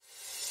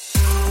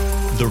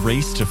The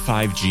race to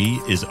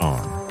 5G is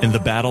on, and the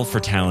battle for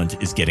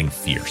talent is getting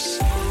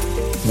fierce.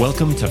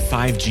 Welcome to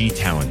 5G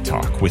Talent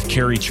Talk with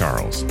Carrie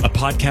Charles, a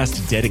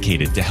podcast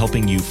dedicated to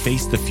helping you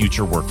face the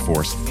future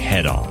workforce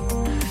head on.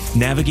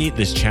 Navigate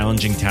this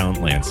challenging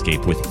talent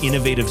landscape with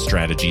innovative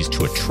strategies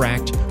to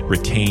attract,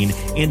 retain,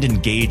 and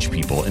engage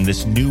people in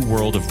this new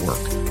world of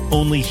work.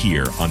 Only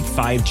here on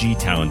 5G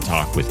Talent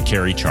Talk with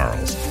Carrie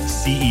Charles,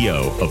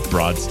 CEO of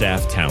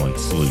Broadstaff Talent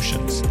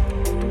Solutions.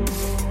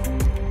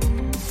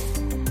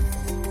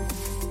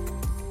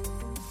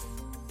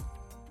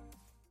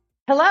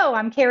 Hello,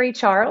 I'm Carrie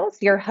Charles,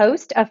 your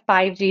host of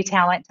 5G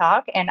Talent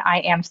Talk, and I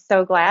am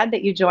so glad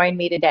that you joined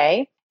me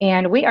today.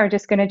 And we are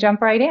just going to jump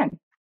right in.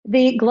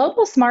 The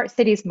global smart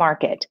cities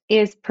market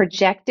is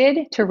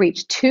projected to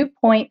reach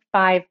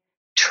 2.5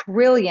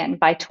 trillion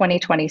by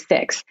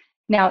 2026.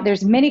 Now,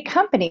 there's many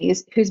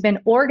companies who's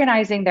been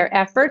organizing their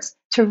efforts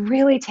to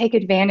really take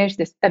advantage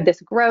of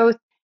this growth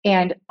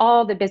and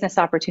all the business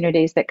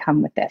opportunities that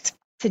come with this.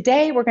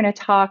 Today, we're going to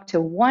talk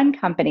to one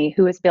company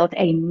who has built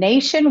a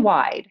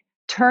nationwide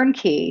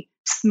turnkey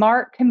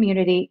smart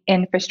community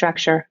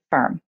infrastructure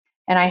firm.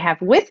 And I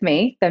have with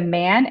me the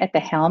man at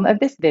the helm of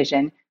this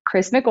vision,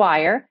 Chris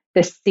Maguire,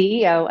 the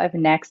CEO of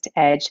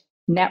NextEdge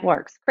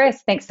Networks.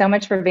 Chris, thanks so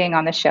much for being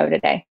on the show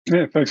today.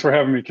 Yeah, thanks for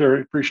having me,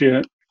 Carrie. Appreciate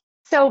it.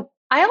 So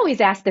I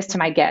always ask this to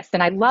my guests,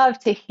 and I love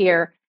to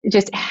hear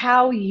just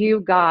how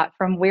you got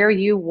from where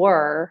you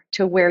were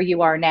to where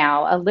you are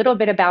now, a little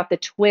bit about the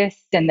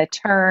twists and the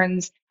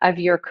turns of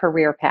your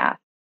career path.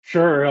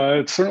 Sure.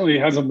 It certainly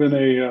hasn't been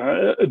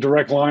a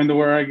direct line to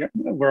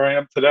where I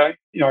am today.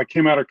 I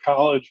came out of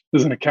college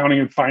as an accounting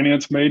and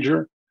finance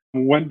major,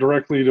 went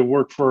directly to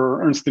work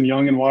for Ernst &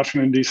 Young in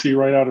Washington, D.C.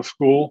 right out of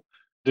school,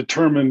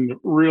 determined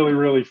really,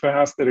 really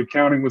fast that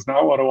accounting was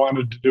not what I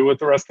wanted to do with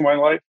the rest of my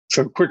life.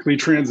 So quickly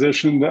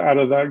transitioned out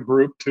of that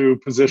group to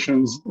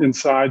positions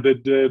inside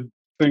that did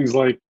things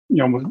like,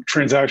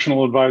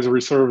 transactional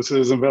advisory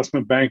services,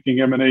 investment banking,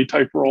 M&A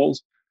type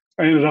roles.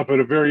 I ended up at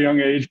a very young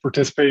age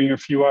participating in a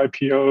few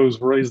IPOs,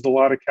 raised a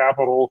lot of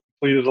capital,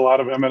 completed a lot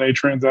of M&A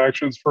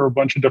transactions for a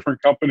bunch of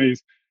different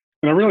companies.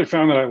 And I really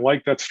found that I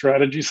liked that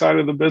strategy side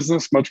of the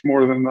business much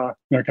more than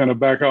the kind of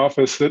back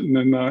office sitting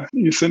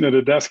at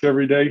a desk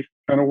every day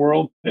kind of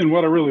world. And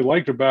what I really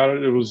liked about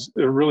it,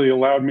 it really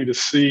allowed me to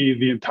see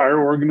the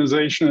entire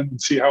organization and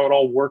see how it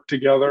all worked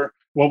together,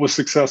 what was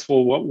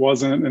successful, what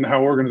wasn't, and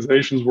how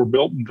organizations were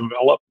built and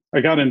developed. I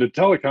got into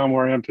telecom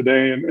where I am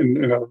today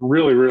in a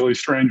really, really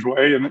strange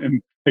way.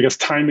 And I guess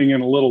timing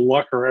and a little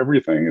luck are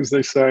everything, as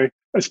they say.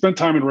 I spent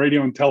time in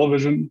radio and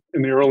television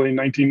in the early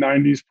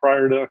 1990s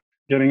prior to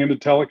getting into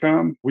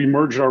telecom. We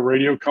merged our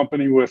radio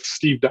company with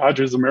Steve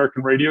Dodge's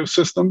American Radio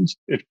Systems.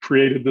 It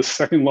created the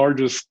second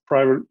largest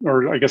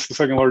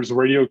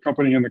radio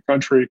company in the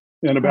country.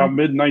 In about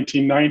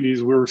mid-1990s,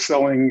 we were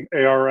selling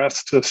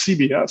ARS to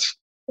CBS.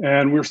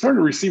 And we were starting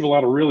to receive a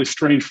lot of really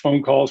strange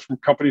phone calls from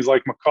companies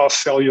like McCaw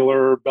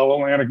Cellular, Bell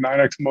Atlantic,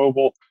 9X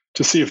Mobile,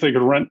 to see if they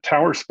could rent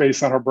tower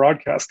space on our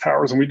broadcast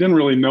towers. And we didn't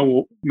really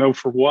know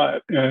for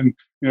what. And,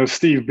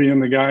 Steve, being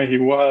the guy he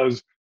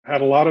was, had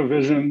a lot of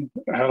vision,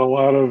 had a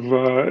lot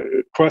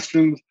of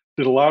questions,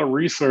 did a lot of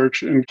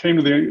research, and came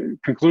to the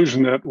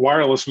conclusion that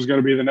wireless was going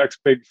to be the next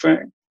big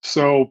thing.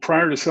 So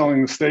prior to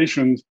selling the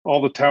stations,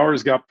 all the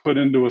towers got put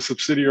into a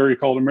subsidiary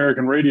called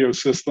American Radio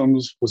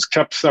Systems, was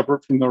kept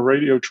separate from the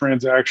radio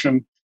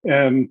transaction,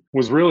 and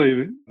was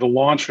really the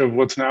launch of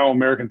what's now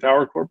American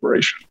Tower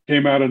Corporation.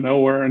 Came out of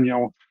nowhere, and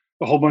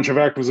a whole bunch of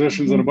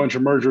acquisitions and a bunch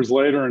of mergers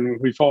later, and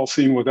we've all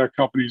seen what that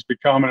company's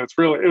become. And it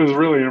was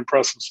really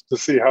impressive to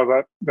see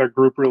how that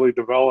group really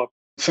developed.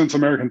 Since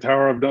American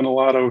Tower, I've done a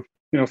lot of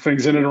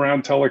things in and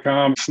around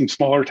telecom, some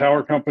smaller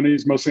tower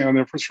companies, mostly on the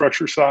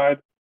infrastructure side.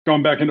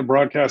 Gone back into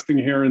broadcasting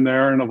here and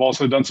there, and I've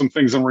also done some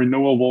things in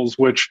renewables,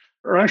 which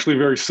are actually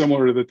very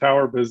similar to the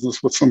tower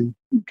business with some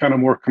kind of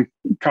more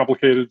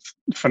complicated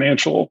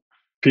financial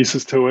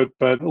pieces to it,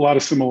 but a lot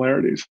of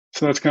similarities.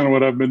 So that's kind of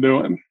what I've been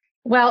doing.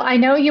 Well, I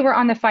know you were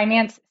on the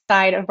finance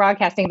side of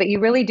broadcasting, but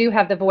you really do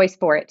have the voice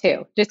for it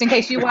too, just in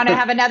case you want to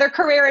have another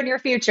career in your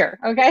future,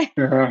 okay?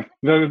 Yeah,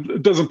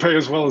 it doesn't pay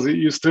as well as it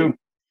used to.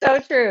 So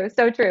true,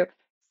 so true.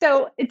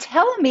 So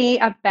tell me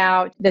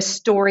about the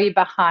story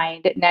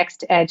behind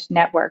NextEdge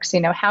Networks.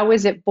 How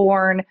was it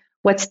born?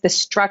 What's the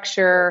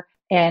structure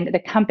and the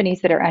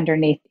companies that are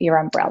underneath your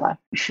umbrella?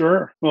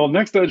 Sure. Well,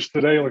 NextEdge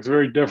today looks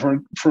very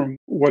different from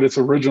what its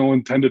original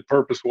intended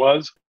purpose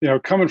was.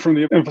 Coming from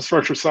the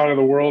infrastructure side of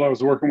the world, I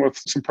was working with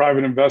some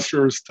private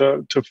investors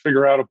to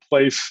figure out a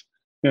place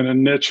in a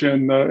niche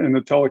in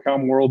the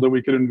telecom world that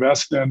we could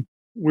invest in.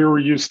 We were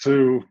used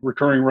to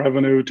recurring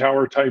revenue,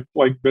 tower type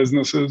like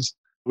businesses.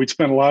 We'd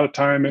spent a lot of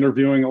time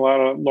interviewing a lot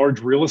of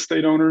large real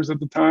estate owners at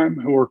the time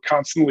who were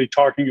constantly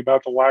talking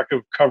about the lack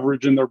of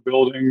coverage in their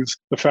buildings,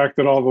 the fact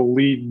that all the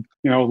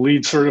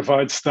LEED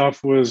certified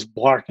stuff was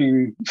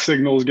blocking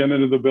signals getting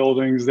into the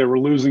buildings. They were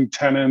losing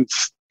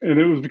tenants, and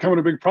it was becoming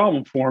a big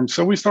problem for them.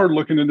 So we started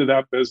looking into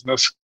that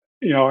business.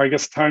 I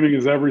guess timing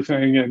is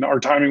everything, and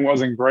our timing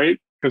wasn't great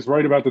because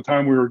right about the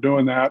time we were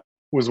doing that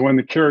was when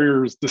the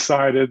carriers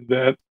decided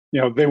that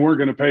they weren't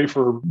going to pay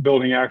for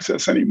building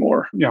access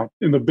anymore.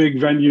 In the big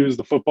venues,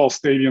 the football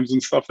stadiums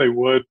and stuff, they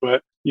would,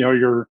 but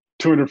your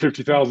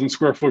 250,000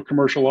 square foot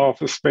commercial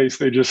office space,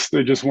 they just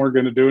weren't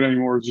going to do it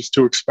anymore. It was just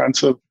too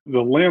expensive.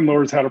 The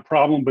landlords had a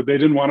problem, but they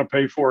didn't want to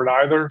pay for it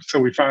either. So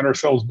we found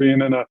ourselves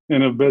being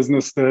in a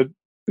business that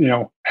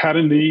had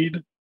a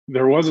need.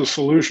 There was a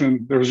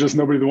solution. There was just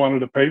nobody that wanted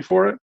to pay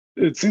for it.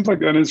 It seems like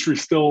that industry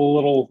is still a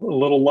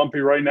little lumpy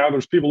right now.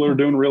 There's people who are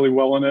doing really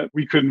well in it.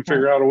 We couldn't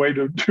figure out a way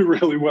to do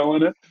really well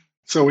in it.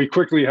 So we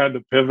quickly had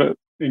to pivot.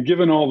 And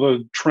given all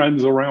the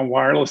trends around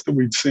wireless that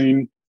we'd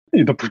seen,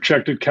 the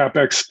projected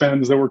CapEx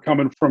spends that were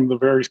coming from the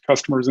various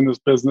customers in this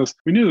business,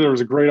 we knew there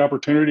was a great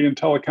opportunity in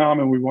telecom,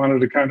 and we wanted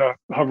to kind of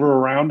hover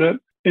around it.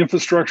 The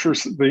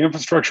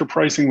infrastructure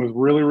pricing was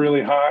really,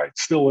 really high. It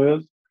still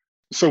is.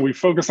 So we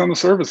focused on the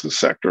services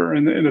sector.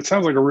 And it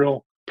sounds like a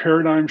real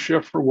paradigm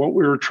shift for what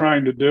we were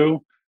trying to do,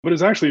 but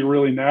it's actually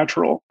really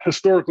natural.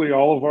 Historically,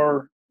 all of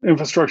our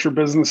infrastructure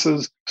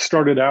businesses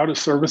started out as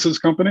services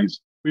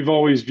companies. We've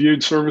always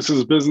viewed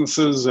services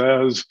businesses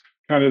as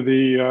kind of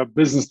the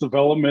business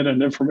development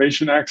and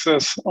information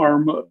access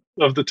arm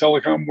of the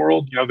telecom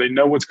world. They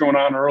know what's going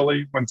on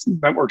early when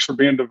networks are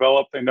being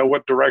developed. They know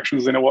what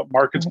directions, they know what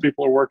markets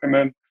people are working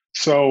in.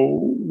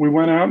 So we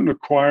went out and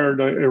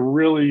acquired a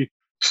really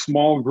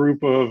small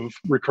group of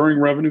recurring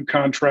revenue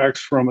contracts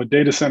from a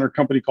data center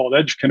company called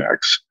Edge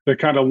Connects that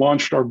kind of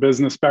launched our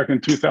business back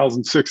in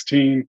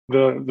 2016.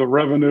 The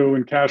revenue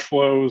and cash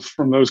flows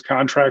from those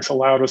contracts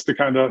allowed us to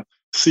kind of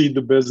seed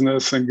the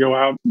business and go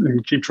out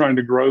and keep trying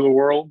to grow the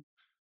world.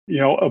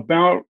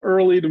 About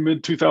early to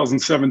mid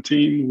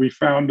 2017, we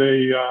found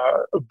a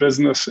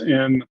business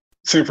in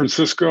San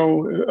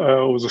Francisco.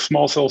 It was a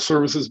small cell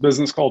services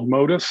business called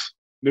Modus.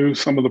 Knew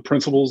some of the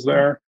principals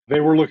there. They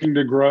were looking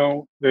to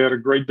grow. They had a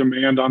great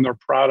demand on their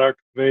product.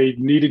 They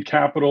needed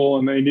capital,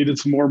 and they needed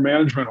some more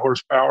management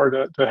horsepower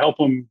to help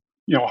them,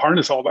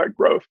 harness all that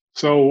growth.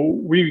 So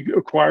we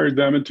acquired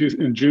them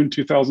in June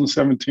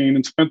 2017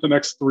 and spent the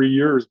next 3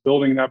 years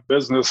building that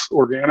business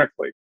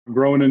organically,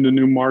 growing into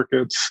new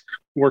markets,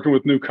 working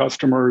with new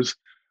customers.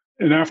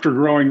 And after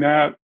growing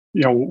that,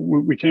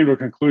 we came to a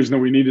conclusion that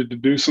we needed to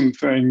do some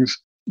things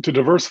to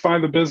diversify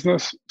the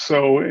business.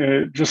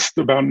 So just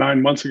about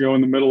 9 months ago,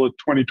 in the middle of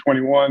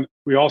 2021,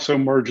 we also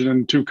merged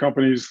in two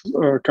companies,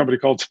 a company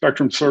called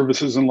Spectrum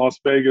Services in Las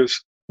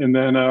Vegas, and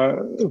then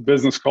a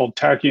business called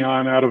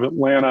Tachyon out of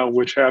Atlanta,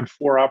 which had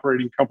 4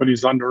 operating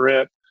companies under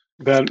it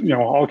that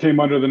all came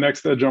under the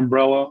NextEdge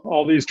umbrella.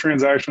 All these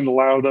transactions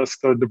allowed us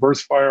to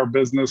diversify our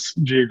business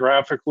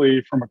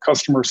geographically from a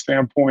customer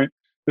standpoint,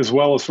 as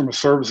well as from a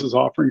services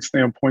offering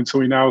standpoint. So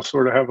we now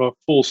sort of have a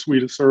full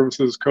suite of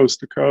services coast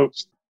to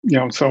coast.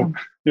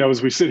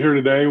 As we sit here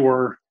today,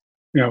 we're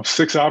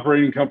 6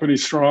 operating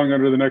companies strong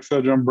under the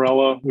NextEdge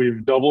umbrella.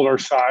 We've doubled our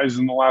size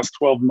in the last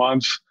 12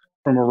 months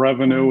from a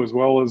revenue as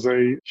well as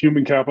a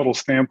human capital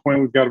standpoint.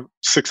 We've got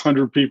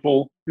 600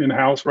 people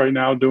in-house right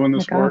now doing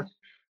this work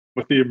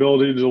with the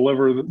ability to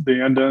deliver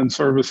the end-to-end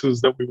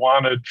services that we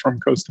wanted from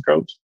coast to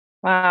coast.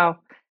 Wow,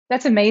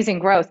 that's amazing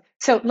growth.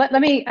 So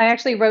I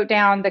actually wrote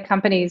down the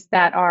companies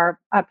that are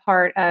a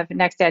part of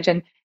NextEdge: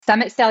 and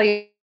Summit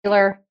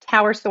Cellular,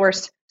 Tower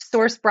Source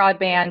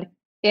Broadband,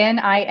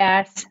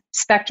 NIS,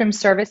 Spectrum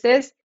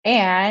Services,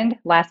 and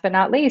last but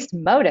not least,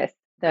 Modus,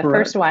 the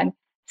first one.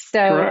 So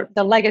correct.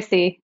 The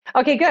legacy.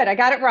 Okay, good. I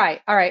got it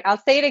right. All right. I'll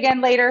say it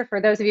again later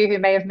for those of you who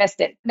may have missed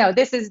it. No,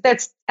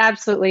 that's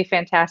absolutely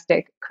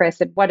fantastic,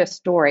 Chris. And what a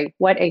story.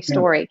 What a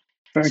story.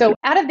 Yeah. So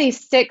out of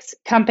these 6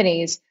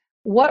 companies,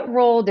 what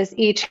role does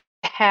each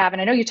have?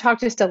 And I know you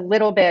talked just a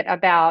little bit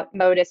about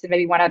Modus and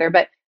maybe one other,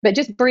 but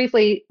just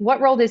briefly,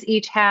 what role does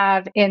each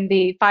have in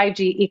the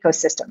 5G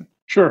ecosystem?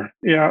 Sure.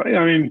 Yeah.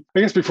 I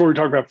guess before we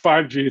talk about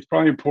 5G, it's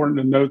probably important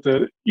to note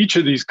that each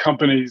of these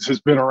companies has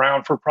been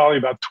around for probably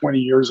about 20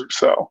 years or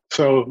so.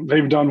 So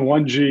they've done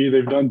 1G,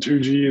 they've done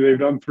 2G, they've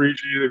done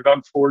 3G, they've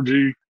done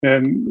 4G.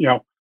 And,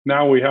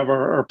 now we have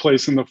our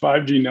place in the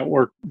 5G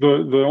network.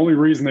 The only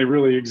reason they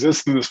really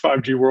exist in this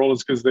 5G world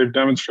is because they've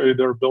demonstrated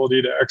their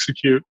ability to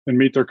execute and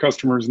meet their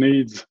customers'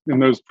 needs in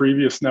those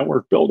previous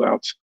network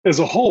buildouts. As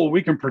a whole,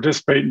 we can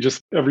participate in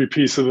just every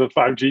piece of the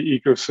 5G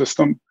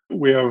ecosystem.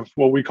 We have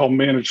what we call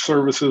managed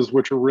services,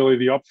 which are really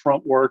the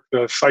upfront work,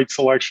 the site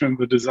selection,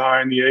 the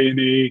design, the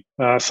A&E,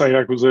 site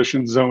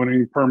acquisition,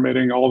 zoning,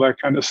 permitting, all that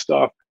kind of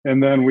stuff.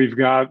 And then we've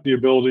got the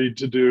ability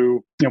to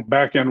do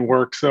back-end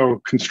work,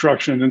 so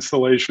construction,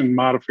 installation,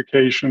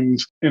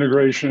 modifications,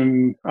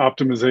 integration,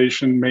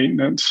 optimization,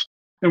 maintenance.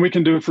 And we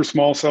can do it for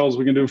small cells,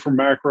 we can do it for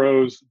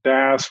macros,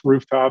 DAS,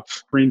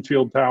 rooftops,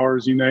 greenfield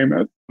towers, you name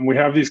it. And we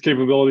have these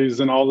capabilities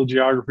in all the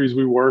geographies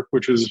we work,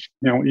 which is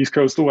East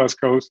Coast to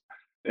West Coast.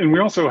 And we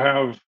also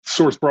have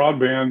Source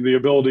Broadband, the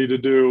ability to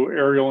do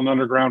aerial and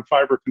underground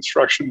fiber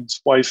construction and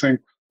splicing.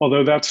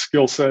 Although that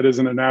skill set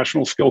isn't a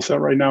national skill set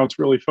right now, it's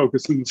really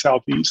focused in the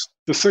Southeast.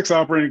 The 6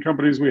 operating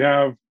companies we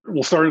have,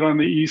 we'll start on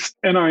the East.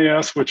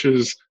 NIS, which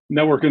is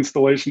Network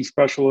Installation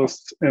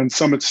Specialists, and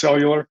Summit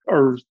Cellular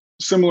are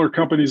similar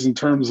companies in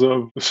terms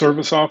of the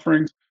service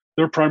offerings.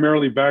 They're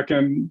primarily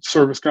back-end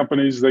service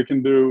companies. They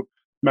can do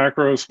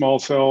macro, small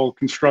cell,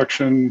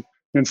 construction,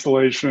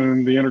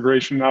 installation, the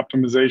integration and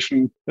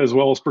optimization, as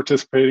well as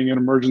participating in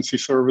emergency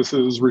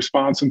services,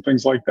 response, and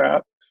things like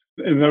that.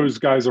 And those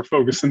guys are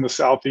focused in the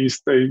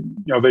Southeast. They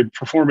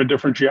perform in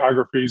different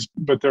geographies,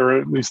 but they're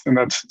at least in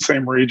that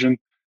same region.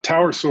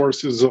 Tower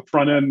Source is a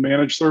front-end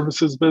managed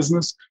services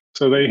business.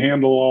 So they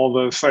handle all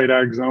the site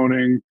ag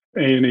zoning,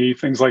 A&E,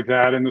 things like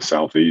that in the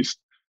Southeast.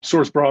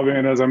 Source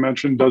Broadband, as I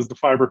mentioned, does the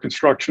fiber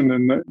construction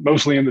and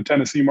mostly in the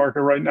Tennessee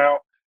market right now.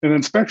 And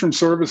then Spectrum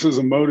Services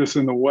and Modus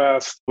in the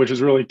West, which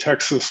is really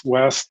Texas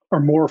West, are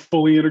more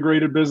fully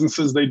integrated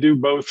businesses. They do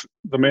both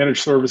the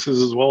managed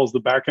services as well as the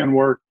back-end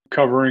work,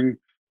 covering,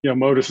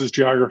 Modus's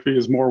geography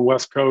is more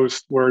West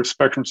Coast, whereas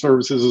Spectrum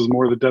Services is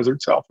more the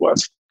desert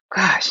Southwest.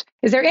 Gosh,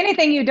 is there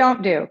anything you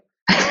don't do?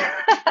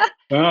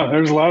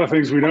 There's a lot of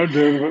things we don't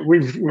do, but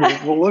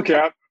we'll look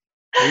at.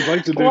 We'd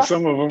like to do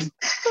some of them.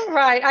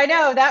 Right. I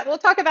know that. We'll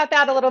talk about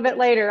that a little bit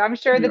later. I'm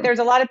sure that there's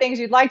a lot of things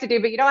you'd like to do,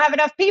 but you don't have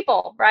enough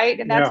people, right?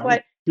 And that's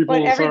what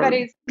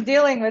everybody's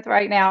dealing with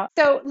right now.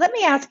 So let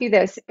me ask you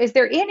this. Is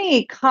there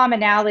any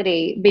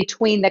commonality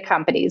between the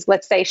companies,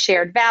 let's say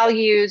shared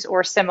values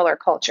or similar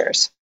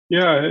cultures?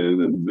 Yeah,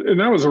 and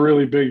that was a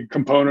really big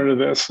component of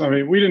this. I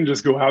mean, we didn't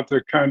just go out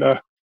to kind of,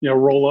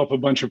 roll up a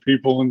bunch of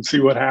people and see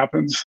what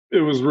happens.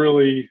 It was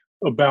really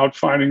about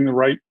finding the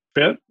right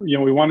fit.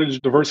 We wanted to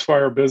diversify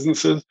our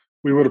businesses.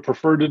 We would have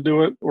preferred to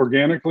do it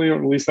organically, or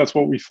at least that's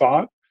what we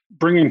thought.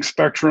 Bringing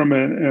Spectrum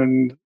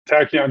and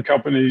Tachyon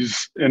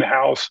companies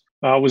in-house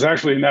was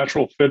actually a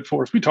natural fit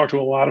for us. We talked to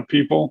a lot of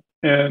people,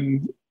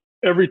 and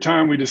every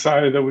time we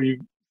decided that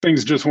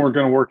things just weren't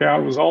going to work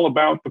out, it was all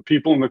about the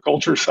people and the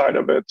culture side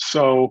of it.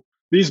 So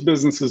these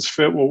businesses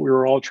fit what we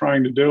were all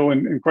trying to do.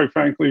 And quite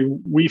frankly,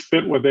 we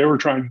fit what they were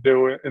trying to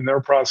do in their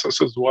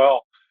process as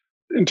well.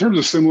 In terms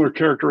of similar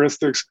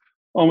characteristics,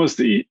 almost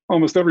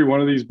every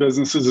one of these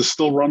businesses is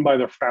still run by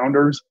their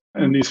founders.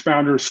 And these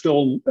founders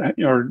still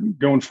are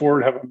going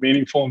forward, have a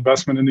meaningful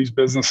investment in these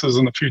businesses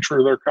and the future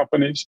of their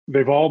companies.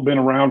 They've all been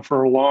around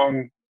for a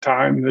long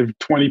time. They've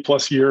 20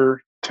 plus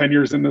year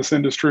tenures in this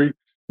industry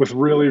with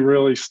really,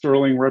 really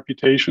sterling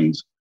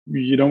reputations.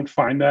 You don't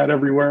find that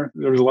everywhere.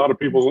 There's a lot of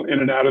people in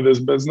and out of this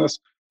business.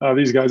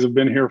 These guys have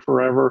been here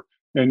forever,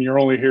 and you're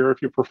only here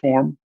if you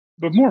perform.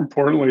 But more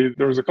importantly,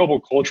 there was a couple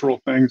of cultural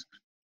things.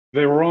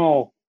 They were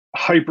all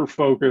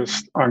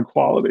hyper-focused on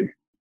quality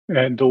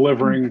and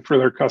delivering for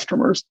their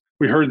customers.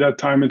 We heard that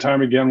time and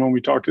time again when we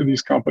talk to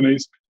these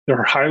companies.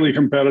 They're highly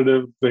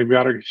competitive. They've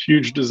got a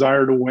huge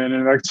desire to win,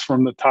 and that's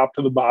from the top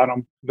to the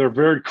bottom. They're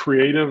very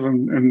creative,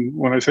 and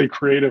when I say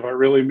creative, I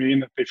really mean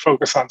that they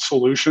focus on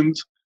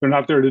solutions. They're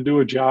not there to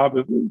do a job.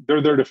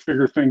 They're there to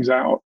figure things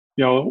out.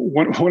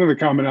 One of the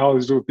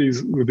commonalities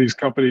with these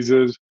companies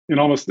is in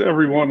almost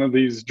every one of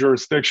these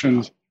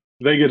jurisdictions,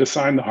 they get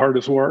assigned the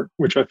hardest work,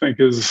 which I think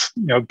is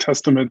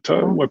testament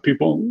to what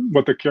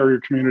the carrier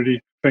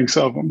community thinks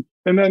of them.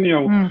 And then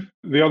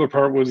the other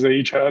part was they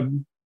each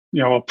had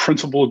a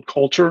principled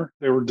culture.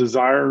 They were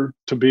desired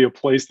to be a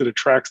place that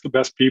attracts the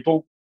best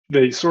people.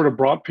 They sort of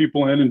brought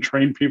people in and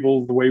trained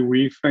people the way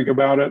we think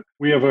about it.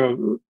 We have a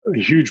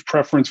huge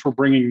preference for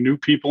bringing new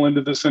people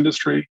into this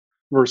industry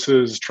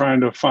versus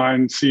trying to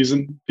find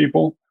seasoned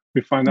people.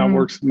 We find that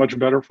works much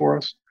better for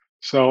us.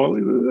 So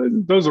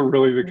those are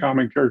really the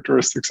common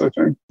characteristics, I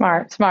think.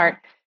 Smart.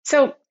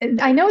 So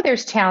I know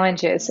there's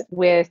challenges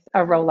with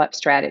a roll-up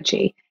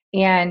strategy.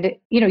 And,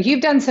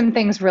 you've done some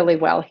things really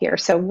well here.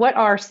 So what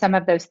are some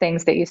of those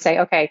things that you say,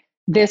 okay,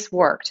 this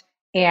worked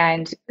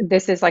and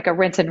this is like a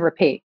rinse and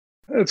repeat?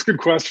 That's a good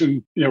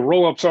question.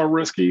 Roll-ups are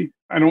risky.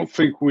 I don't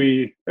think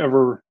we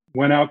ever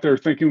went out there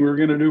thinking we were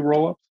going to do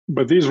roll-ups.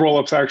 But these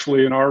roll-ups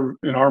actually, in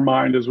our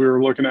mind, as we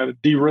were looking at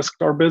it,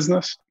 de-risked our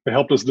business. They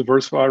helped us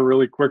diversify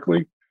really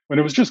quickly. When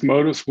it was just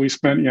Modus, we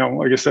spent,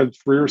 like I said,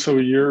 3 or so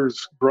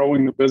years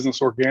growing the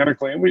business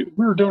organically, and we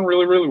were doing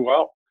really, really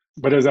well.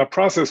 But as that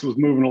process was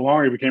moving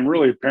along, it became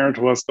really apparent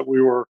to us that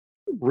we were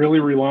really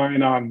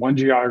relying on one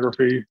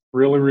geography,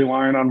 really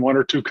relying on 1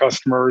 or 2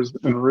 customers,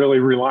 and really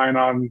relying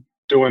on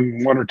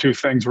doing 1 or 2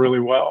 things really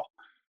well.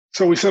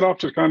 So we set off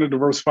to kind of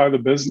diversify the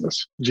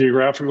business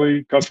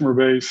geographically, customer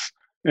base,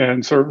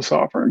 and service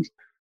offerings.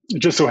 It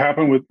just so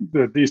happened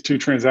that these 2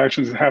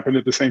 transactions happened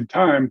at the same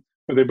time,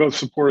 but they both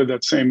supported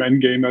that same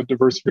end game, that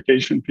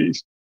diversification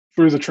piece.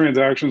 Through the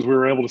transactions, we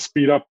were able to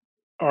speed up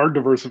our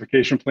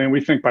diversification plan, we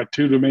think by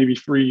 2 to maybe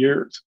 3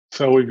 years.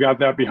 So we've got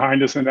that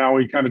behind us, and now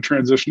we kind of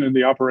transition into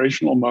the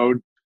operational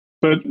mode.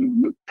 But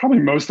probably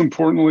most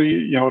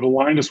importantly, it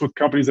aligned us with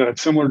companies that had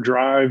similar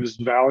drives,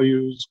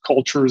 values,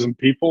 cultures, and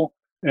people.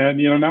 And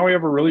now we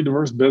have a really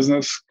diverse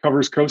business,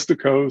 covers coast to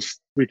coast.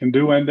 We can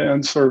do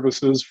end-to-end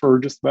services for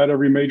just about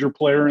every major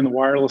player in the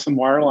wireless and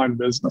wireline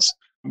business.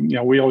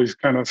 We always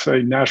kind of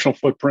say national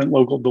footprint,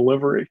 local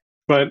delivery.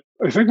 But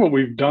I think what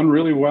we've done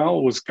really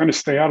well was kind of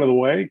stay out of the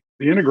way.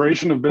 The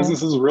integration of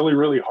businesses is really,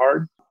 really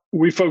hard.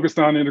 We focused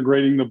on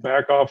integrating the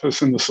back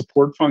office and the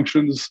support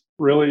functions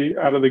really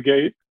out of the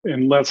gate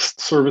and less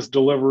service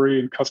delivery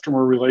and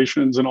customer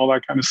relations and all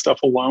that kind of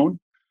stuff alone.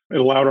 It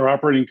allowed our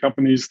operating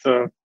companies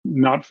to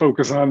not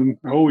focus on,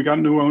 oh, we got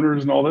new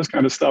owners and all this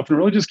kind of stuff, and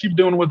really just keep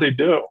doing what they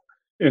do.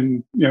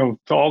 And, to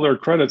all their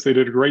credits, they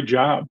did a great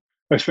job.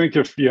 I think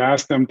if you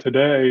ask them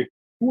today,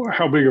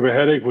 how big of a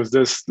headache was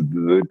this?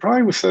 They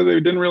probably would say they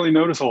didn't really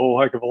notice a whole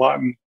heck of a lot.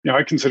 And,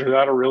 I consider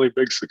that a really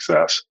big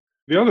success.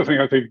 The other thing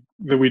I think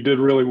that we did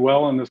really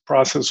well in this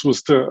process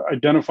was to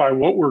identify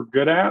what we're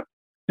good at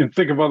and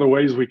think of other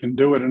ways we can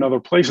do it and other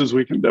places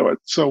we can do it.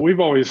 So we've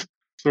always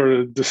sort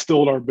of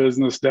distilled our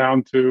business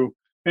down to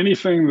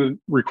anything that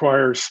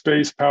requires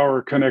space,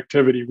 power,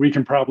 connectivity, we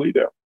can probably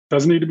do.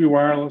 Doesn't need to be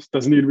wireless,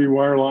 doesn't need to be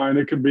wireline.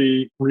 It could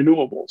be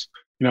renewables.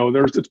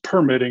 It's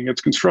permitting, it's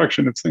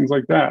construction, it's things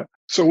like that.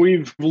 So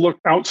we've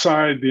looked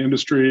outside the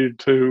industry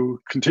to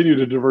continue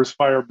to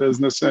diversify our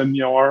business. And,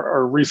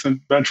 our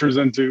recent ventures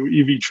into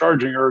EV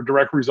charging are a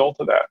direct result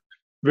of that.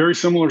 Very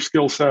similar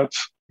skill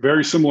sets,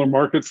 very similar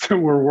markets that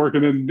we're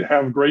working in,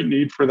 have great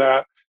need for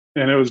that.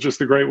 And it was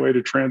just a great way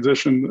to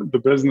transition the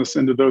business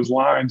into those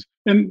lines.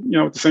 And,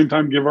 at the same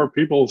time, give our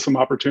people some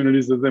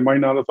opportunities that they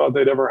might not have thought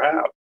they'd ever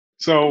have.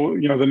 So,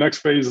 the next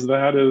phase of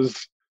that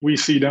is we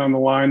see down the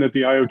line that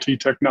the IoT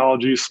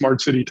technology,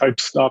 smart city type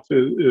stuff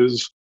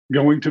is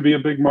going to be a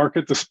big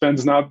market. The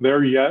spend's not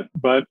there yet,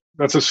 but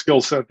that's a skill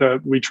set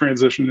that we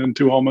transition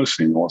into almost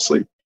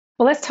seamlessly.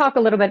 Well, let's talk a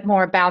little bit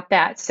more about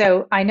that.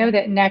 So I know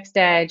that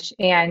NextEdge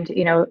and,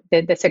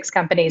 the 6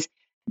 companies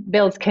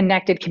builds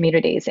connected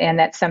communities. And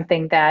that's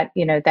something that,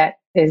 that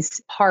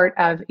is part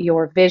of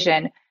your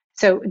vision.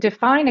 So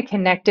define a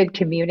connected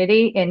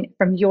community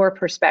from your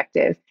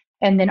perspective.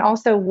 And then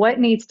also what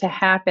needs to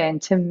happen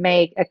to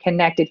make a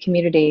connected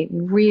community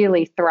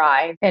really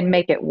thrive and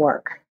make it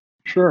work?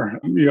 Sure.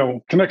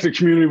 Connected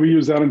community, we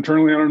use that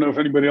internally. I don't know if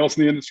anybody else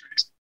in the industry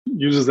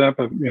uses that,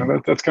 but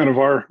that's kind of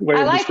our way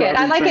of describing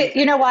I like things. it.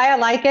 You know why I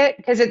like it?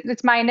 Because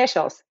it's my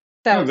initials.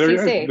 So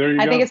CC.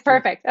 I think it's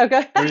perfect.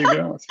 Okay. There you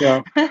go.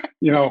 So,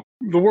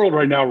 the world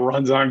right now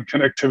runs on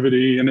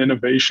connectivity and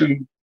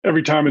innovation.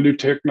 Every time a new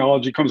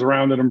technology comes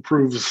around that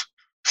improves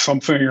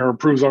something or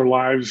improves our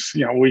lives,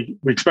 we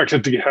expect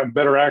it to have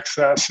better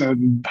access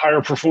and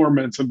higher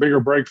performance and bigger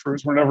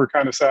breakthroughs. We're never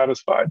kind of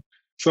satisfied.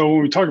 So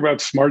when we talk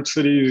about smart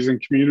cities and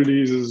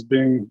communities as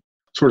being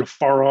sort of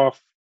far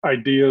off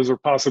ideas or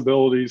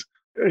possibilities,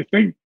 I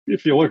think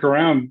if you look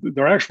around,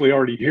 they're actually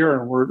already here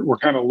and we're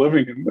kind of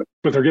living in it,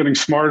 but they're getting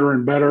smarter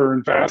and better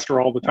and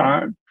faster all the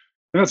time.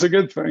 And that's a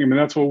good thing. I mean,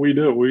 that's what we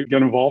do. We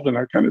get involved in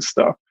that kind of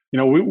stuff.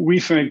 We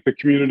think the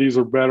communities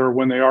are better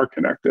when they are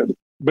connected.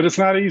 But it's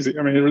not easy.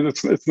 I mean,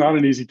 it's not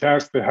an easy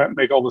task to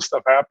make all this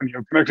stuff happen.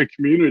 Connected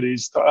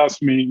communities to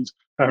us means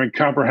having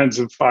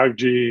comprehensive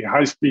 5G,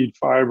 high-speed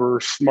fiber,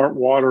 smart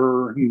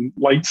water and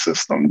light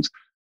systems,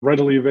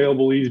 readily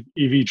available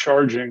EV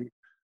charging,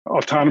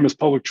 autonomous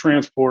public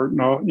transport,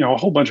 and a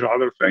whole bunch of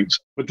other things.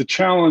 But the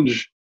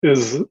challenge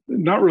is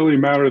not really a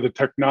matter of the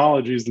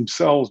technologies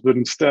themselves, but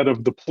instead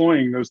of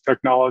deploying those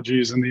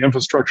technologies and the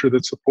infrastructure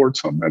that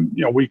supports them. And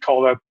we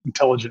call that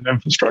intelligent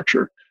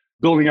infrastructure.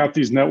 Building out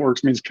these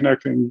networks means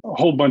connecting a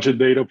whole bunch of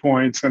data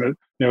points, and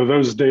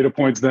those data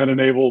points then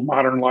enable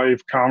modern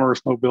life,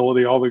 commerce,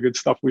 mobility, all the good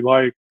stuff we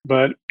like.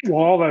 But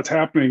while all that's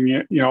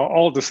happening,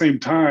 all at the same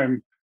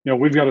time,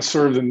 we've got to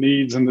serve the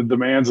needs and the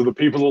demands of the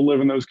people that live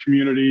in those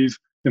communities,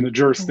 in the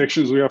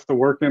jurisdictions we have to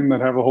work in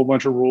that have a whole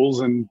bunch of rules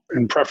and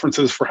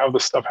preferences for how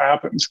this stuff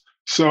happens.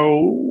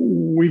 So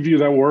we view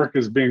that work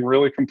as being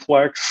really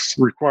complex,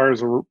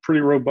 requires a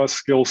pretty robust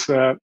skill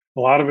set, a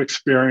lot of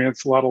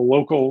experience, a lot of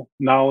local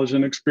knowledge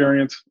and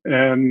experience,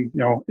 and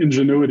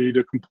ingenuity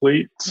to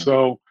complete.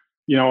 So,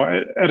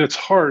 at its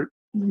heart,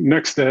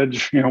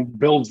 NextEdge,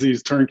 builds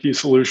these turnkey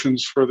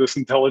solutions for this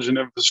intelligent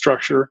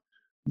infrastructure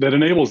that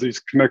enables these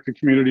connected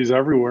communities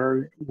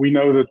everywhere. We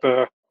know that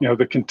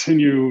the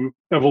continued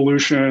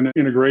evolution and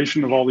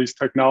integration of all these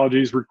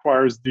technologies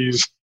requires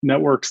these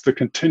networks to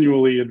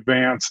continually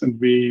advance and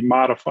be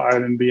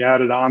modified and be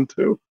added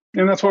onto.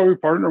 And that's why we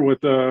partner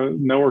with the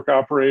network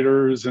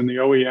operators and the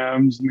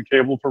OEMs and the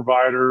cable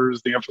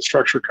providers, the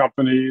infrastructure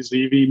companies,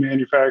 EV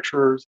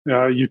manufacturers,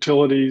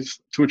 utilities,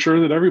 to ensure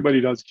that everybody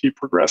does keep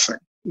progressing.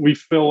 We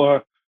fill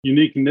a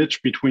unique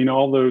niche between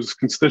all those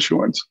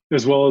constituents,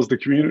 as well as the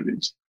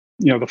communities.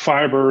 The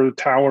fiber, the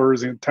towers,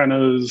 the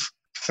antennas,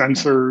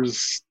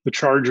 sensors, the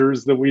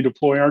chargers that we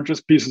deploy aren't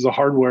just pieces of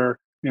hardware.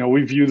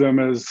 We view them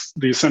as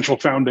the essential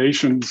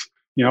foundations,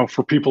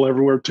 for people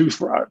everywhere to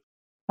thrive.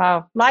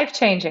 Wow,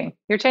 life-changing.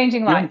 You're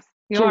changing lives.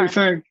 That's what we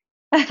think.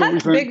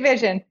 Big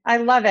vision. I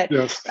love it.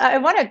 Yes. I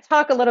want to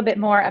talk a little bit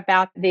more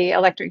about the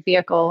electric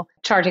vehicle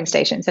charging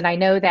stations. And I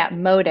know that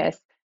Modus,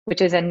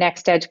 which is a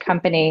NextEdge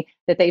company,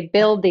 that they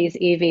build these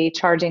EV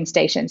charging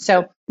stations.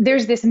 So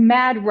there's this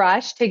mad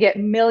rush to get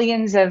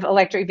millions of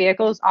electric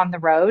vehicles on the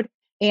road.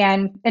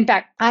 And in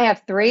fact, I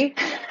have 3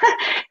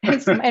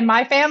 in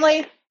my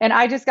family, and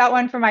I just got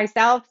one for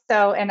myself.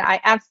 And I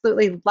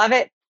absolutely love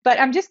it. But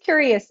I'm just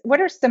curious,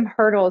 what are some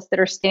hurdles that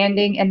are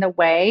standing in the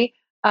way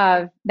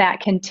of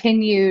that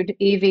continued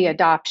EV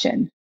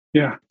adoption?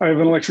 Yeah, I have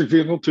an electric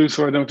vehicle too,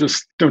 so I don't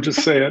just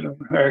say it.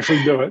 I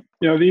actually do it.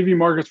 The EV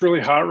market's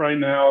really hot right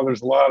now.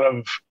 There's a lot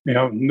of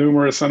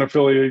numerous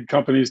unaffiliated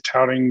companies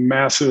touting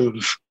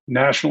massive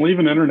national,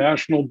 even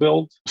international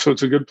builds. So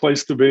it's a good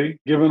place to be.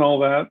 Given all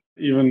that,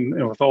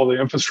 even with all the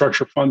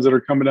infrastructure funds that are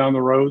coming down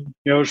the road,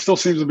 there still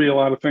seems to be a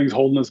lot of things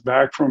holding us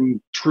back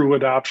from true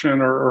adoption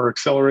or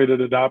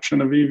accelerated adoption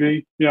of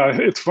EV. Yeah,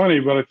 it's funny,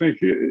 but I think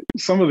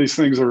some of these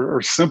things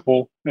are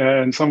simple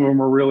and some of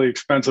them are really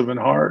expensive and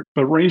hard.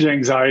 But range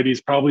anxiety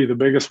is probably the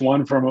biggest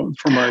one from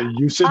a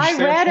usage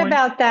standpoint. I read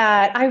about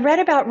that. I read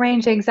about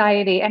range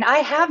anxiety, and I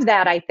have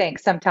that, I think,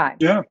 sometimes.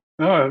 Yeah.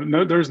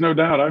 No, there's no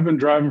doubt. I've been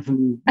driving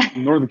from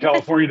Northern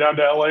California down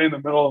to LA in the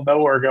middle of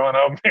nowhere going,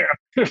 oh man,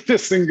 if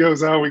this thing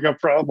goes out, we got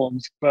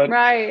problems. But,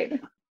 right.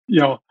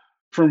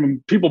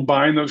 From people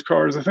buying those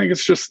cars, I think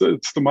it's the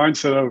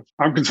mindset of,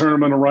 I'm concerned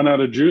I'm going to run out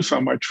of juice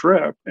on my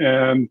trip.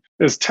 And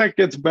as tech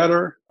gets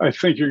better, I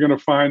think you're going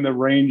to find the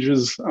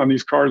ranges on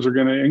these cars are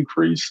going to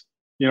increase.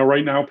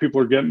 Right now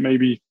people are getting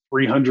maybe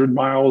 300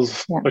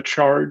 miles a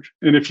charge.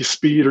 And if you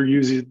speed or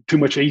use too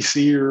much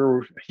AC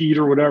or heat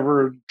or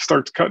whatever, it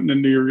starts cutting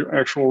into your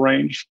actual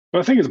range. But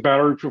I think as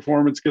battery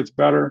performance gets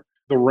better,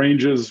 the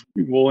ranges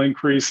will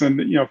increase. And,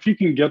 if you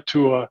can get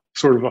to a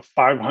sort of a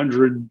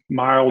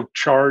 500-mile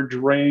charge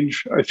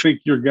range, I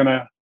think you're going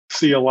to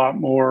see a lot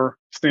more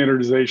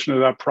standardization of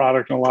that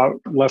product and a lot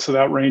less of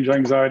that range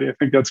anxiety. I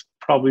think that's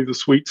probably the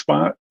sweet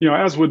spot.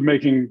 As with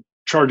making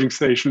charging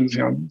stations,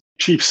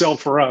 cheap sell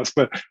for us,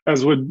 but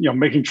as with,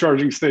 making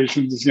charging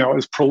stations,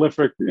 as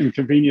prolific and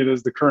convenient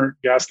as the current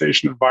gas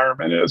station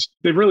environment is,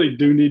 they really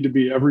do need to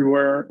be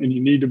everywhere, and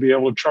you need to be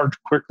able to charge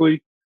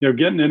quickly.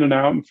 Getting in and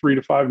out in 3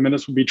 to 5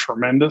 minutes would be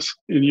tremendous.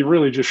 And you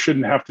really just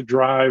shouldn't have to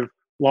drive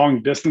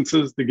long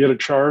distances to get a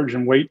charge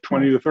and wait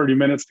 20 to 30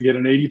 minutes to get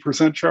an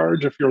 80%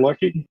 charge if you're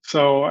lucky.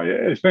 So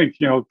I think,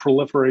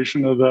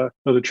 proliferation of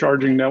the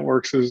charging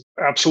networks is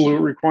absolute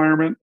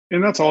requirement.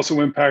 And that's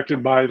also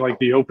impacted by like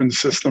the open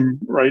system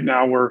right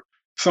now, where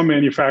some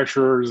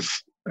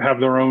manufacturers have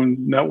their own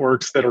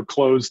networks that are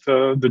closed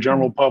to the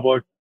general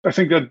public. I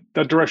think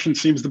that direction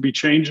seems to be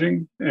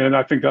changing, and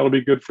I think that'll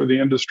be good for the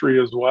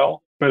industry as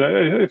well. But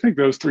I think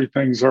those three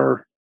things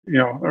are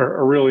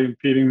really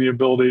impeding the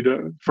ability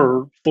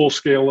for full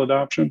scale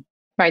adoption.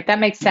 Right, that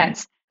makes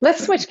sense.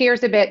 Let's switch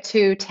gears a bit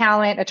to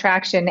talent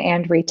attraction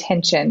and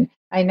retention.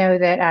 I know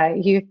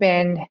that you've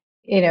been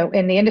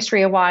in the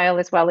industry a while,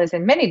 as well as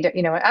in many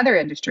other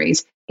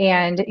industries,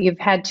 and you've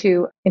had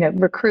to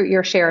recruit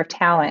your share of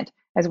talent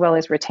as well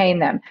as retain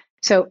them.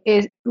 So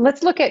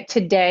let's look at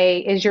today.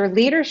 Is your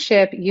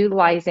leadership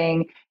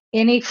utilizing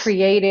any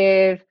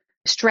creative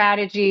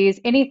strategies,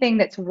 anything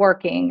that's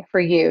working for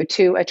you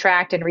to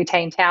attract and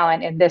retain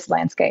talent in this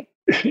landscape?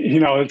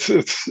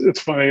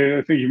 It's funny.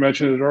 I think you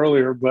mentioned it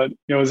earlier, but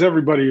as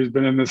everybody who's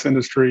been in this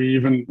industry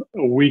even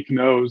a week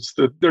knows,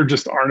 that there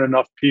just aren't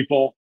enough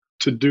people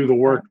to do the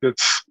work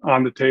that's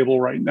on the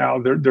table right now.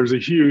 There's a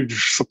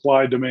huge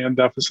supply-demand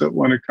deficit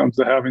when it comes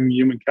to having the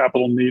human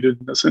capital needed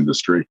in this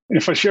industry. And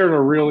if I shared a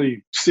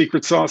really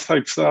secret sauce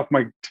type stuff,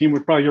 my team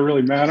would probably get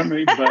really mad at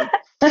me. But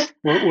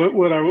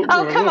what I will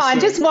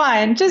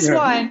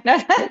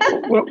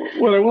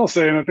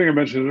say, and I think I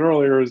mentioned it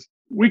earlier, is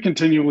we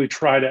continually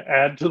try to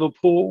add to the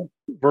pool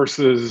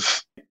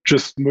versus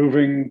just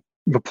moving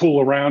the pool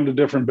around to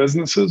different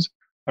businesses.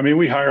 I mean,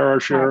 we hire our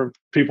share of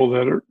people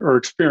that are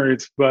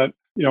experienced, but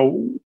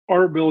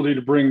our ability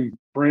to bring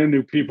brand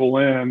new people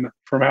in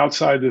from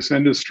outside this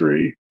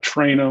industry,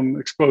 train them,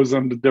 expose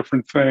them to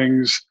different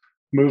things,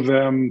 move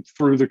them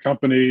through the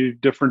company,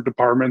 different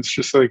departments,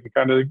 just so they can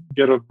kind of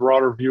get a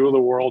broader view of the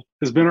world,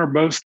 has been our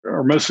most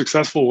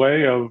successful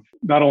way of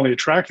not only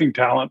attracting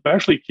talent, but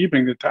actually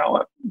keeping the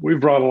talent. We've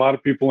brought a lot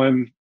of people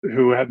in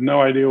who had no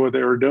idea what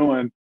they were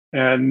doing.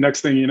 And next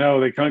thing you know,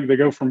 they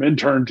go from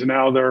intern to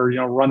now they're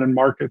running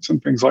markets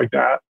and things like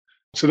that.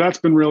 So that's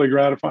been really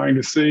gratifying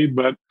to see.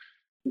 But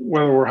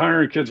whether we're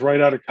hiring kids right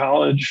out of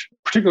college,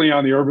 particularly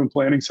on the urban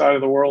planning side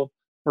of the world,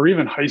 or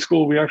even high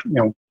school, we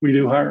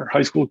do hire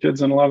high school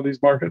kids in a lot of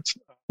these markets.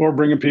 Or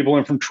bringing people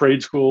in from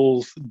trade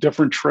schools,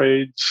 different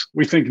trades.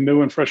 We think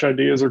new and fresh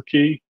ideas are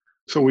key.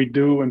 So we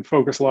do and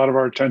focus a lot of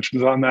our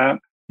attentions on that.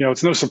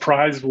 It's no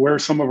surprise where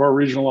some of our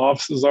regional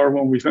offices are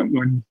when we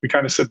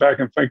kind of sit back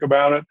and think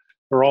about it.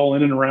 They're all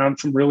in and around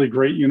some really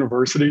great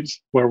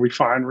universities where we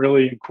find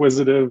really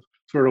inquisitive,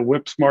 sort of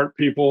whip smart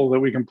people that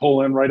we can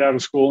pull in right out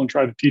of school and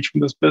try to teach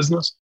them this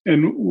business.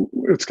 And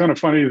it's kind of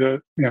funny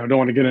that, I don't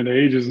want to get into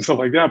ages and stuff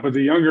like that, but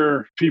the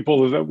younger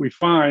people that we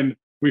find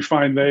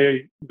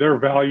their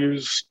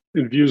values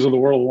and views of the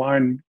world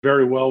align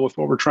very well with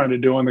what we're trying to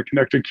do on the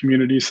connected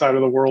community side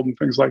of the world and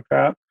things like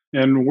that.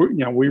 And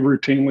we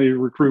routinely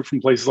recruit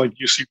from places like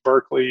UC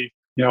Berkeley,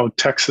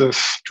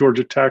 Texas,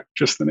 Georgia Tech,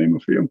 just to name a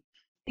few.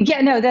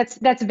 Yeah, no,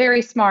 that's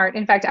very smart.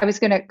 In fact, I was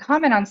going to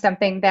comment on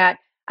something that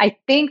I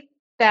think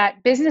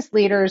that business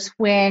leaders,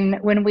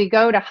 when we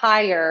go to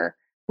hire,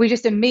 we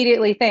just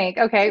immediately think,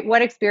 okay,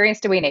 what experience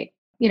do we need?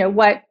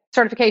 What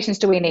certifications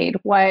do we need?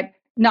 What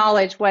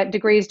knowledge, what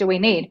degrees do we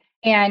need?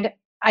 And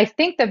I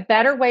think the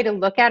better way to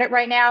look at it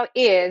right now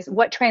is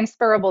what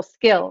transferable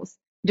skills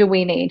do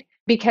we need?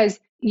 Because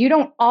you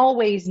don't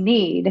always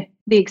need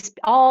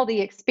all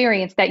the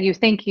experience that you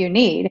think you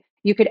need.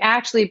 You could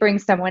actually bring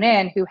someone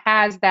in who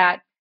has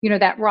that,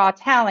 that raw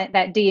talent,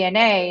 that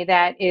DNA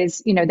that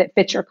is, that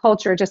fits your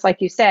culture, just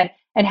like you said,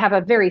 and have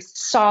a very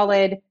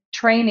solid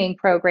training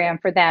program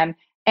for them.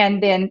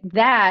 And then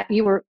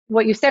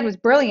what you said was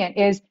brilliant,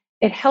 is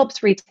it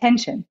helps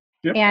retention.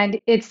 Yep.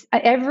 And it's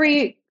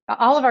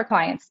all of our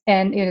clients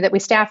and that we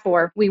staff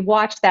for, we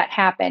watch that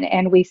happen,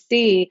 and we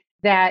see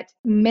that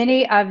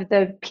many of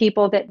the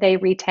people that they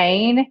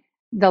retain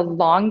the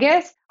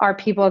longest are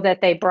people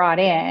that they brought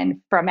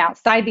in from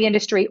outside the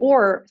industry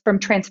or from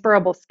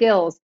transferable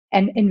skills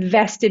and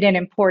invested in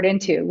and poured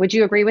into. Would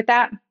you agree with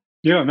that?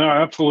 Yeah, no,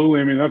 absolutely.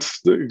 I mean, that's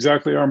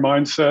exactly our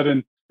mindset.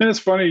 And it's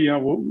funny,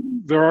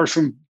 there are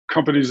some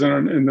companies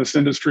in this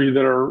industry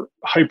that are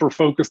hyper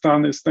focused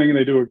on this thing, and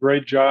they do a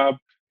great job.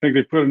 I think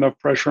they put enough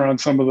pressure on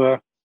some of the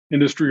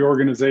industry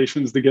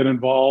organizations to get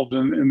involved.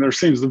 And there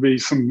seems to be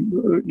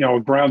some,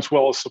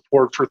 groundswell of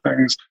support for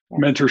things,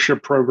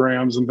 mentorship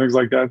programs and things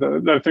like that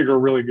I think are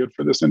really good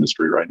for this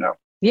industry right now.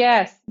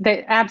 Yes,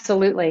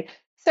 absolutely.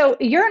 So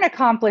you're an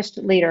accomplished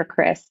leader,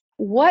 Chris.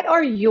 What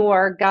are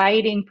your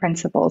guiding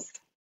principles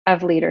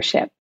of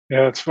leadership?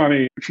 Yeah, it's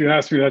funny. If you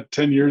asked me that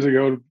 10 years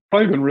ago, it'd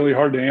probably been really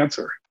hard to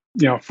answer.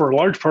 For a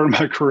large part of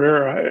my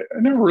career, I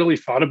never really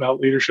thought about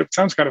leadership. It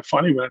sounds kind of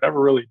funny, but I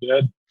never really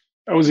did.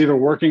 I was either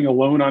working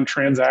alone on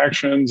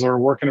transactions or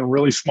working in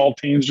really small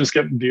teams, just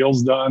getting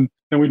deals done.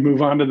 Then we'd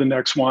move on to the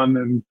next one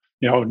and,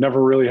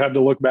 never really had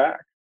to look back.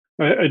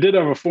 I did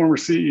have a former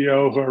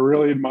CEO who I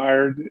really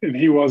admired, and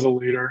he was a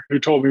leader, who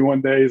told me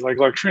one day, he's like,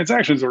 look,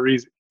 transactions are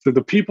easy. So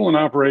the people and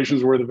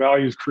operations are where the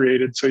value is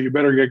created, so you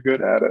better get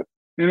good at it.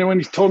 And then when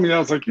he told me that, I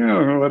was like,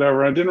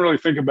 whatever. I didn't really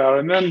think about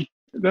it. And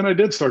then I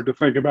did start to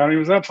think about it. He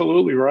was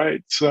absolutely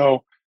right.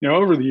 So,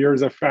 over the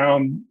years, I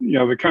found,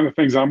 the kind of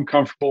things I'm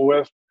comfortable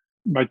with.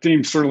 My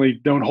team certainly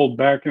don't hold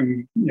back,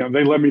 and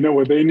they let me know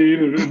what they need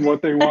and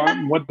what they want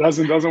and what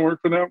doesn't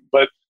work for them.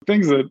 But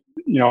things that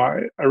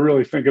I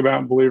really think about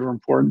and believe are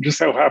important just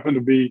so happen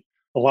to be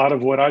a lot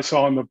of what I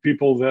saw in the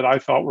people that I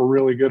thought were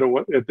really good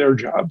at their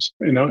jobs,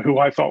 who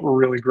I thought were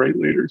really great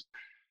leaders.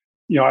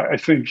 I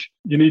think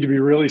you need to be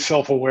really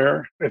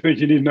self-aware. I think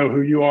you need to know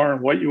who you are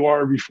and what you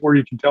are before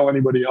you can tell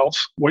anybody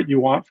else what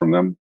you want from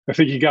them. I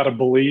think you got to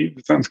believe.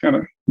 It sounds kind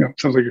of,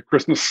 sounds like a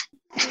Christmas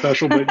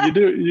special, but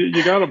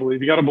you got to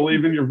believe. You got to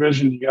believe in your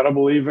vision. You got to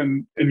believe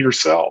in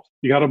yourself.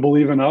 You got to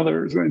believe in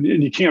others. And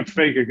you can't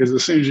fake it, because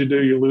as soon as you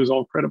do, you lose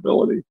all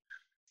credibility.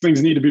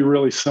 Things need to be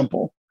really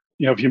simple.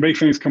 If you make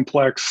things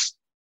complex,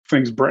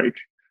 things break.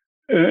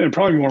 And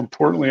probably more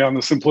importantly, on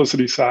the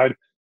simplicity side,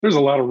 there's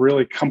a lot of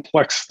really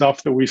complex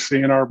stuff that we see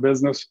in our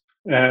business,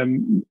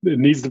 and it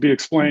needs to be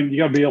explained. You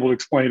got to be able to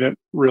explain it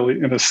really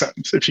in a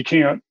sentence. If you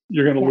can't,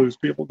 you're going to lose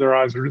people. Their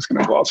eyes are just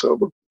going to gloss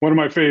over. One of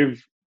my favorite,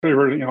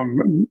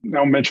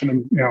 I'll mention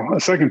him, a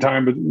second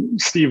time, but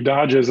Steve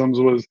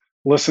Dodgeisms was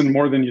listen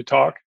more than you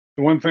talk.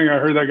 The one thing I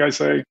heard that guy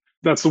say,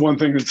 that's the one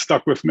thing that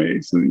stuck with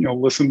me. So,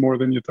 listen more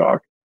than you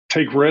talk.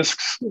 Take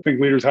risks. I think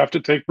leaders have to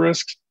take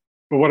risks.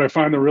 But what I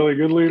find the really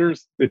good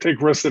leaders, they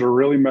take risks that are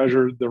really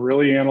measured, they're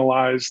really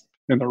analyzed,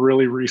 and they're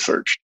really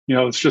researched.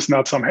 It's just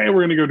not some, hey,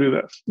 we're going to go do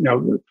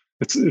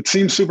this. It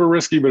seems super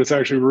risky, but it's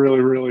actually really,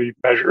 really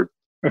measured.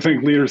 I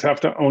think leaders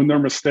have to own their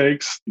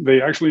mistakes.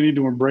 They actually need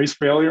to embrace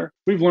failure.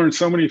 We've learned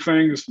so many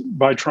things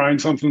by trying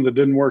something that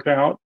didn't work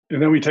out,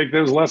 and then we take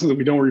those lessons and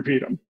we don't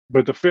repeat them.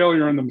 But the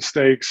failure and the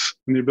mistakes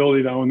and the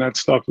ability to own that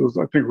stuff is,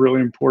 I think,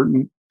 really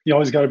important. You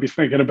always got to be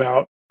thinking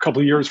about a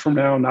couple of years from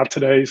now, not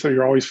today. So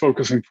you're always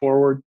focusing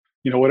forward.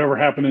 Whatever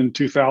happened in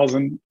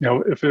 2000,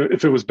 if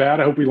it was bad,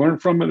 I hope we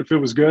learned from it. If it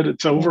was good,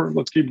 it's over.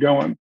 Let's keep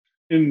going.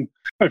 And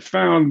I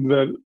found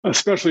that,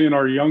 especially in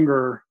our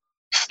younger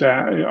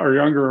staff, our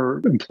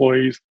younger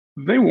employees,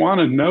 they want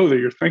to know that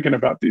you're thinking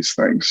about these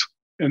things,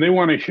 and they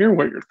want to hear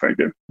what you're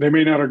thinking. They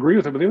may not agree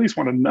with it, but they at least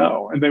want to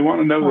know. And they want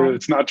to know that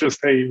it's not just,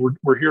 hey,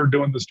 we're here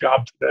doing this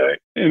job today.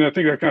 And I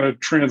think that kind of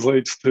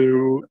translates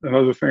to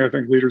another thing. I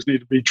think leaders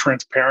need to be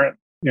transparent.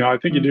 I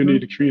think you do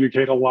need to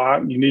communicate a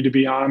lot. You need to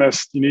be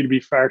honest. You need to be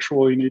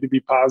factual. You need to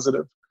be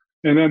positive.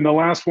 And then the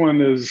last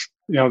one is,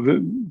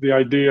 the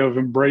idea of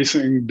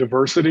embracing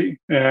diversity.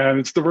 And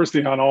it's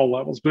diversity on all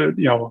levels, but,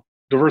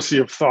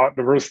 diversity of thought,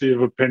 diversity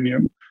of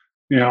opinion,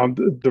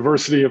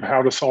 diversity of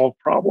how to solve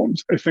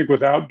problems. I think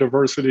without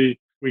diversity,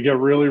 we get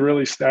really,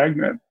 really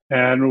stagnant.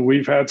 And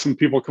we've had some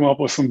people come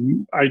up with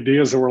some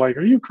ideas that were like,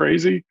 are you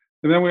crazy?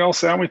 And then we all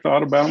sat and we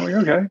thought about it, like,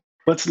 okay,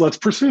 let's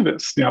pursue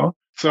this,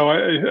 So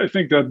I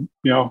think that,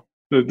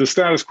 the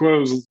status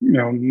quo is,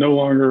 no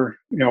longer,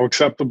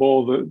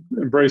 acceptable. The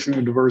embracing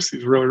the diversity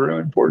is really, really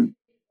important.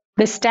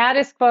 The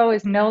status quo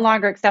is no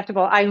longer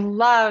acceptable. I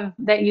love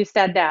that you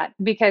said that,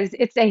 because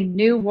it's a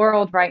new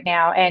world right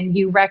now, and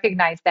you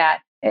recognize that.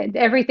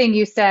 Everything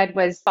you said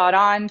was spot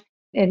on,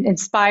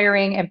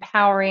 inspiring,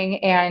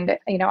 empowering, and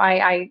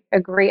I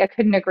agree. I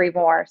couldn't agree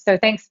more. So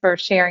thanks for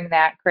sharing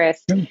that,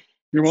 Chris.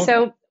 You're welcome.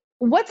 So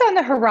what's on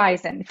the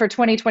horizon for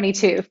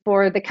 2022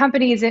 for the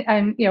companies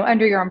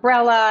under your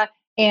umbrella?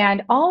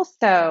 And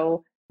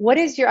also,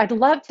 I'd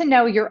love to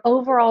know your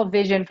overall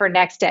vision for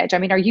NextEdge. I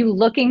mean, are you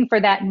looking for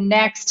that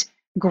next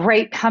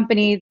great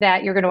company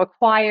that you're going to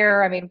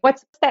acquire? I mean,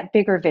 what's that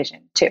bigger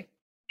vision too?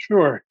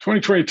 Sure.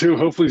 2022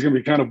 hopefully is going to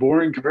be kind of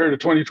boring compared to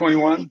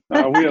 2021. We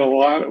had a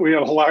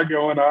lot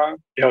going on.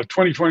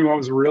 2021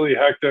 was really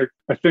hectic.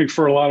 I think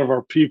for a lot of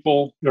our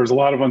people, there's a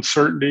lot of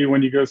uncertainty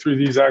when you go through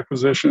these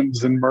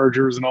acquisitions and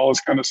mergers and all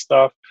this kind of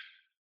stuff.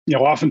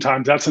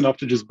 Oftentimes that's enough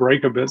to just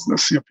break a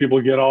business.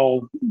 People get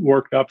all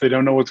worked up. They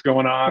don't know what's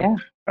going on. Yeah.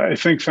 I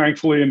think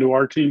thankfully, and to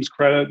our team's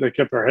credit, they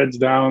kept their heads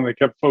down. They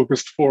kept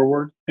focused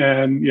forward.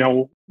 And,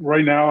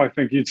 right now, I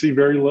think you'd see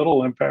very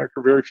little impact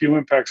or very few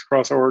impacts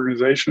across our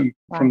organization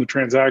from the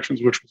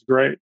transactions, which was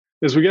great.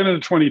 As we get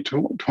into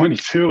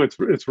 2022,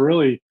 it's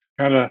really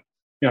kind of,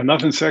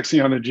 nothing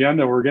sexy on the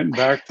agenda. We're getting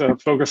back to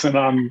focusing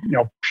on,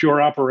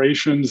 pure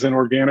operations and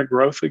organic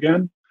growth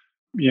again,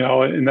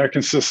 and that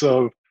consists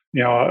of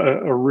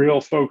a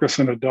real focus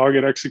and a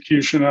dogged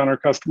execution on our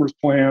customers'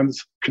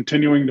 plans,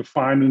 continuing to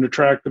find and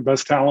attract the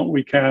best talent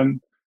we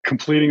can,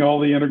 completing all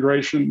the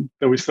integration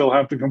that we still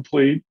have to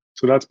complete.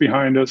 So that's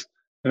behind us.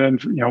 And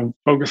then,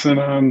 focusing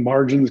on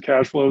margins,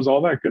 cash flows,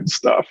 all that good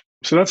stuff.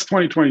 So that's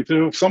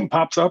 2022. If something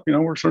pops up,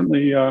 we're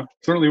certainly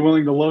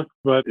willing to look,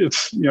 but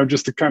it's,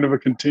 just a kind of a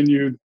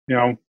continued,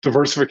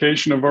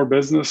 diversification of our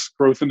business,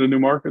 growth into new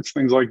markets,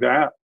 things like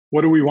that.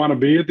 What do we want to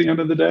be at the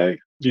end of the day?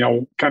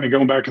 Kind of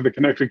going back to the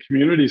connected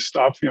community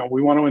stuff,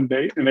 we want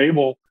to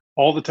enable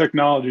all the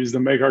technologies that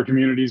make our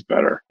communities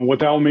better. And what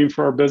that will mean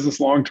for our business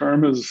long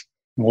term is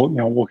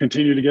we'll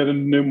continue to get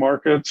into new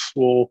markets,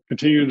 we'll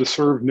continue to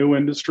serve new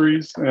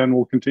industries, and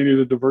we'll continue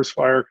to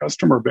diversify our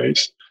customer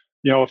base.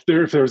 If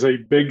there's a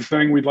big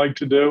thing we'd like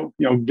to do,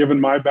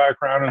 given my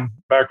background and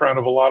background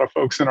of a lot of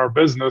folks in our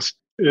business,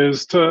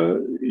 is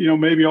to,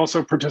 maybe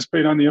also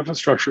participate on the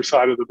infrastructure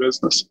side of the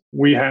business.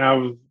 We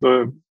have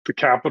the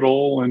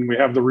capital and we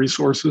have the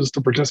resources to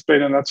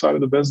participate on that side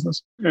of the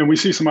business. And we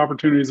see some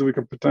opportunities that we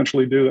could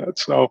potentially do that.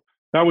 So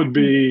that would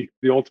be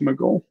the ultimate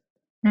goal.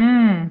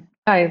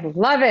 I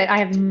love it. I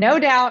have no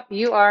doubt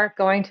you are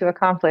going to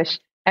accomplish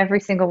every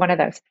single one of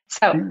those.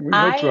 So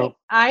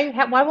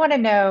I want to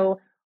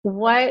know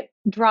what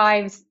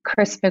drives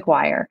Chris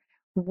Maguire.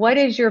 What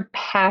is your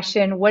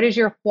passion? What is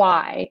your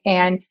why?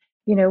 And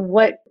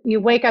what you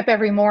wake up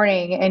every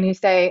morning and you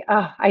say,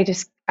 oh, I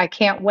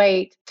can't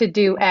wait to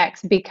do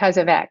X because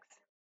of X.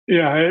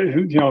 Yeah,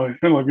 kind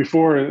of like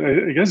before,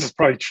 I guess it's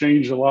probably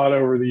changed a lot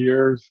over the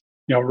years.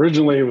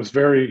 Originally it was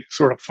very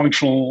sort of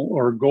functional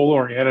or goal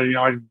oriented.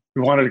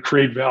 We wanted to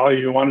create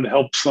value. We wanted to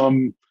help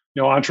some,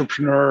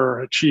 entrepreneur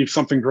achieve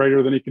something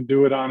greater than he could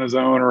do it on his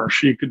own, or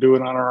she could do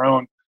it on her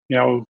own.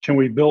 Can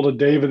we build a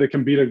David that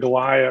can beat a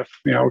Goliath?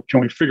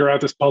 Can we figure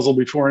out this puzzle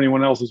before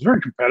anyone else? It's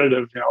very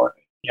competitive.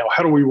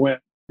 How do we win?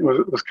 It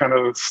was kind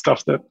of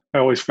stuff that I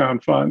always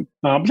found fun.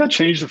 But that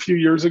changed a few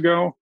years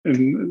ago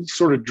and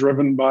sort of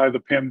driven by the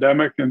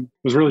pandemic, and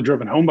was really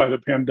driven home by the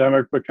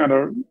pandemic, but kind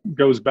of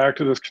goes back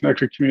to this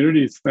connected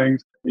communities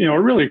things. It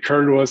really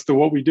occurred to us that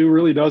what we do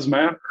really does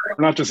matter.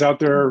 We're not just out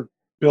there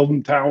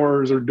building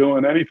towers or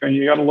doing anything.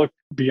 You got to look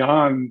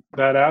beyond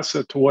that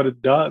asset to what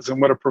it does and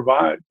what it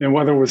provides. And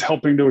whether it was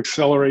helping to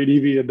accelerate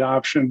EV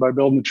adoption by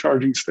building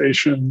charging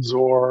stations,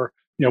 or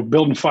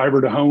building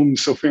fiber to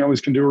homes so families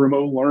can do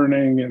remote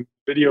learning and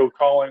video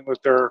calling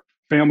with their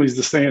families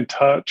to stay in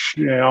touch,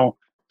 to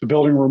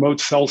building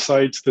remote cell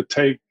sites that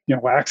take,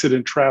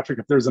 accident traffic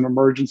if there's an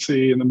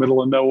emergency in the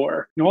middle of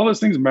nowhere. All those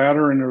things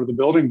matter and are the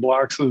building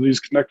blocks of these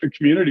connected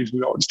communities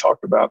we always talk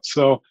about.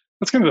 So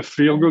that's kind of the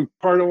feel-good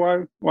part of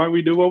why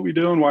we do what we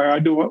do and why I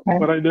do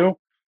what I do.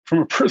 From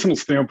a personal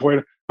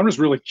standpoint, I'm just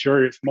really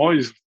curious. I'm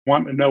always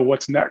wanting to know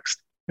what's next.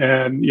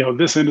 And,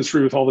 this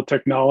industry with all the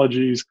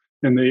technologies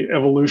and the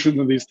evolution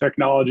of these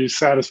technologies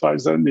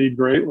satisfies that need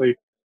greatly.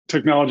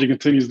 Technology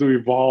continues to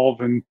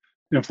evolve and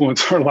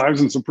influence our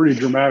lives in some pretty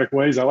dramatic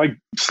ways. I like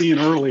seeing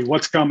early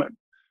what's coming.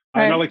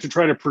 Right. And I like to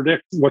try to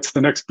predict what's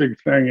the next big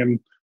thing, and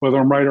whether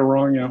I'm right or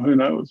wrong, who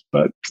knows,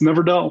 but it's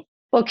never dull.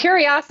 Well,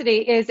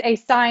 curiosity is a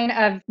sign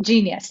of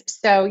genius.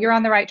 So you're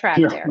on the right track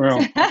there.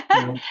 Well,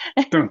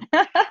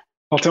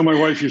 I'll tell my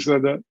wife you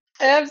said that.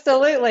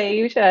 Absolutely,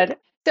 you should.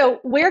 So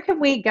where can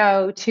we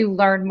go to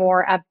learn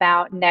more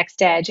about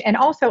NextEdge? And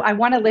also, I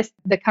want to list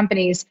the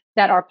companies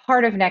that are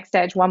part of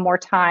NextEdge one more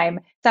time.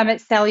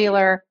 Summit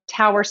Cellular,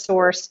 Tower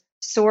Source,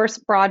 Source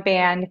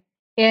Broadband,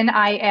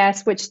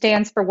 NIS, which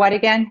stands for what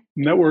again?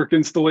 Network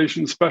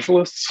Installation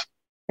Specialists.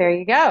 There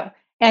you go.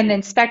 And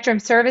then Spectrum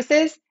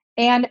Services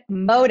and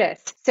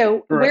Modus.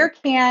 So Where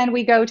can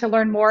we go to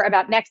learn more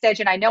about NextEdge?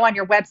 And I know on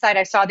your website,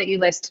 I saw that you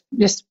list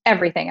just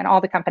everything and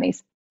all the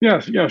companies. Yeah,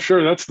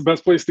 sure. That's the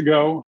best place to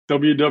go.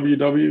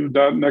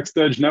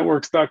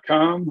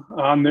 www.nextedgenetworks.com.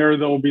 On there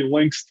will be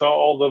links to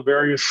all the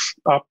various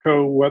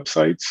OpCo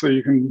websites, so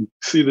you can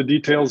see the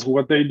details of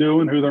what they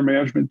do and who their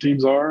management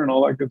teams are and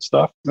all that good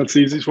stuff. That's the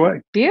easiest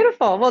way.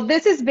 Beautiful. Well,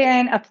 this has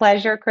been a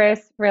pleasure,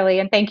 Chris, really.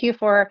 And thank you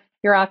for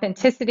your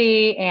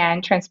authenticity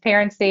and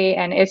transparency.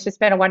 And it's just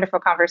been a wonderful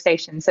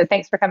conversation. So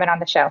thanks for coming on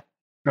the show.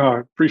 I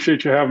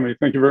appreciate you having me.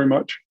 Thank you very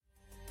much.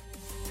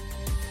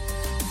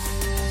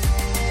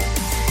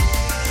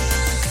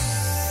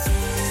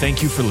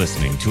 Thank you for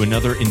listening to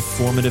another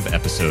informative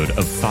episode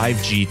of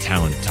 5G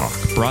Talent Talk,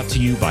 brought to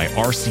you by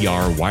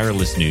RCR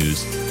Wireless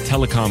News,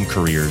 Telecom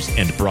Careers,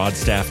 and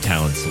Broadstaff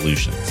Talent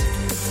Solutions.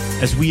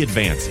 As we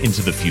advance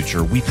into the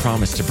future, we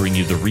promise to bring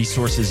you the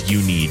resources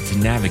you need to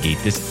navigate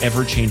this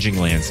ever-changing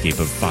landscape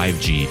of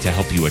 5G to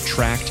help you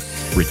attract,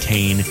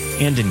 retain,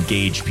 and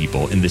engage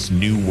people in this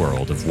new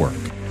world of work.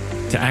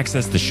 To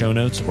access the show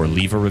notes or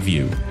leave a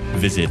review,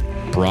 visit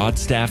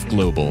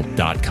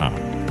broadstaffglobal.com.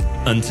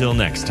 Until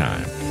next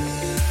time.